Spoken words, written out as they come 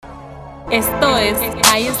Esto es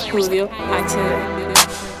iStudio HD.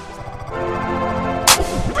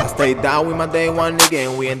 I stay down with my day one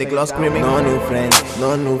again. We in the club screaming. No new friends,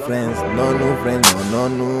 no new friends, no new friends, no, no,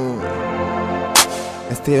 no.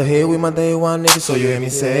 I still here with my day one nigga, so you hear me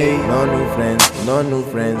say no new friends, no new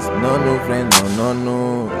friends, no new friends, no, no,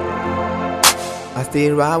 no. I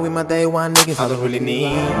still ride with my day one niggas, I don't really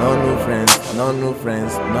need no new friends, no new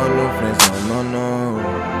friends, no new friends, no, no, no.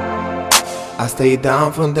 I stay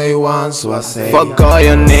down from day one, so I say fuck all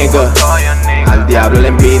your nigga, al diablo la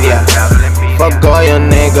envidia. Fuck all your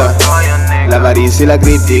nigga, la avaricia y la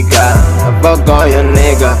crítica. Fuck all your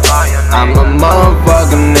nigga, I'm a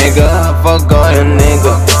motherfucking nigga. Fuck all your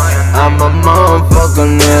nigga, I'm a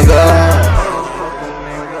motherfucking nigga.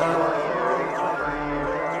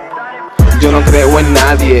 Yo no creo en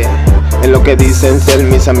nadie, en lo que dicen ser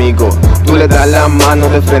mis amigos. Tú le das la mano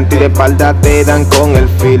de frente y de espalda te dan con el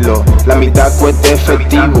filo. La mitad cuesta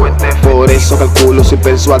efectivo, por eso calculo soy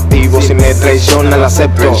persuasivo. Si me traicionan la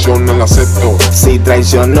acepto, si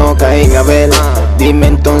traicionó Caín Abel, dime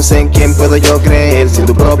entonces en quién puedo yo creer. Si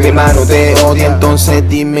tu propia hermano te odia, entonces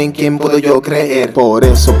dime en quién puedo yo creer. Por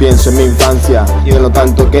eso pienso en mi infancia y en lo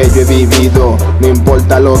tanto que yo he vivido. No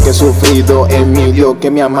importa lo que he sufrido, es mi Dios que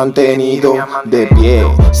me ha mantenido de pie.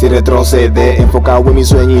 Si retrocede, enfocado en mi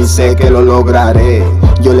sueño y sé que lo lograré.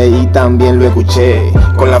 Yo leí también lo escuché,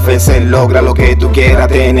 con la fe se logra lo que tú quieras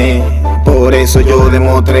tener. Por eso yo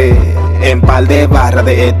demostré en par de barras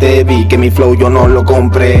de este beat que mi flow yo no lo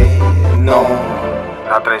compré. No,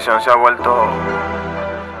 la traición se ha vuelto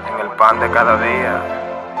en el pan de cada día.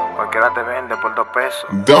 Cualquiera te vende por 2 pesos.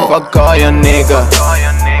 Fuck all your nigga,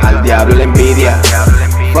 al diablo la envidia.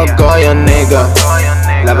 Fuck all your nigga,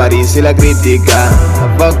 la avaricia y la crítica.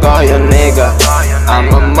 Fuck all your nigga,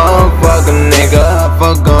 I'm a motherfucking nigga.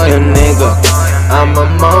 Fuck all your nigga, I'm a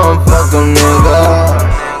motherfucking nigga.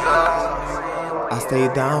 I stay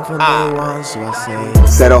down from day one, so I say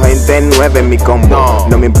cero gente nueve en mi combo.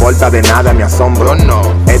 No me importa de nada mi asombro.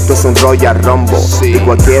 Esto es un Royal Rumble y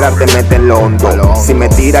cualquiera te mete en lo hondo. Si me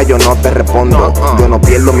tira yo no te respondo. Yo no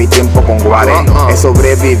pierdo mi tiempo con guare. He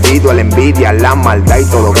sobrevivido a la envidia, a la maldad y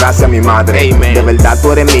todo gracias a mi madre. De verdad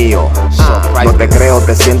tú eres mío. No te creo,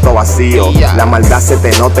 te siento vacío. La maldad se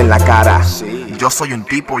te nota en la cara. Yo soy un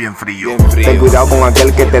tipo bien frío. Ten cuidado con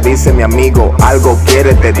aquel que te dice mi amigo. Algo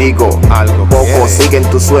quiere, te digo. Poco siguen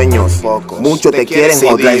tus sueños. Muchos te quieren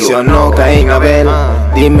jodido. Si traicionó Caín Abel,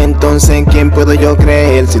 dime entonces en quién puedo yo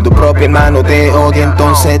creer. Si tu propio hermano te odia,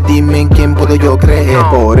 entonces dime en quién puedo yo creer.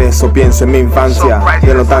 Por eso pienso en mi infancia y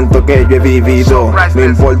en lo tanto que yo he vivido. No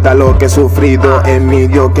importa lo que he sufrido, es mi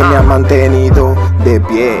Dios que me ha mantenido de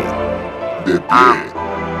pie. De pie,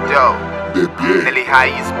 Yo, de pie, Nelly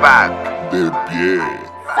is back. de pie.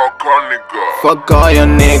 Fuck all nigga. Fuck all your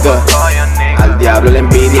nigga, al diablo la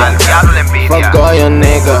envidia. Al diablo la envidia. Fuck all your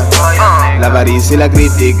nigga, la avaricia y la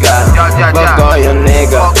crítica. Fuck all your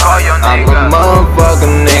nigga, I'm a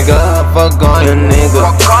motherfucking nigga. Fuck all your nigga,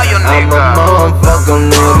 I'm a motherfucking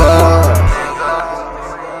nigga.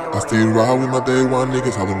 I stay ride with my day one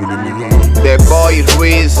niggas, I don't really need. The boy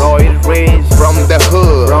Ruiz, from the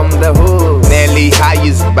hood, Nelly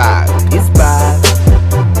is back.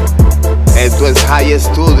 Esto es High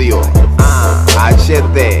Studio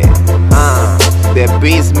HD, The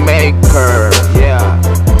Peacemaker,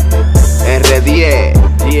 R10,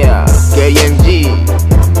 KMG,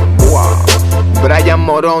 Brian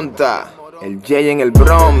Moronta, el J en el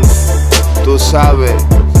Bronx, tú sabes,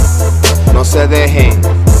 no se dejen,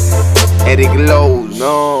 Eric Lowe's,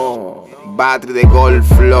 no, Battery de Gold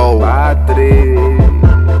Flow,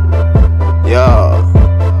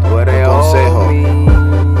 tú eres consejo.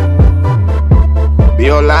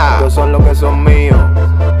 Viola, estos son los que son míos,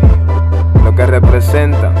 los que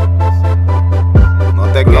representan. No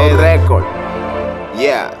te quedes. Record,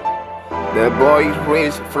 The boy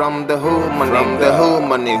rich from the hood, my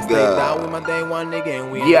nigga. Stay down with my day one nigga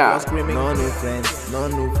and we screaming. No new friends, no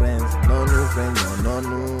new friends, no new friends, no, no,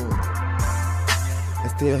 no.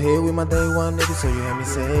 Still here with my day one nigga, so you hear me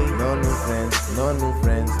say no new friends, no new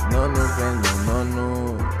friends, no new friends, no, no,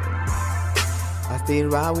 no. I still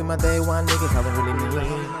ride with my day one niggas, I don't really need.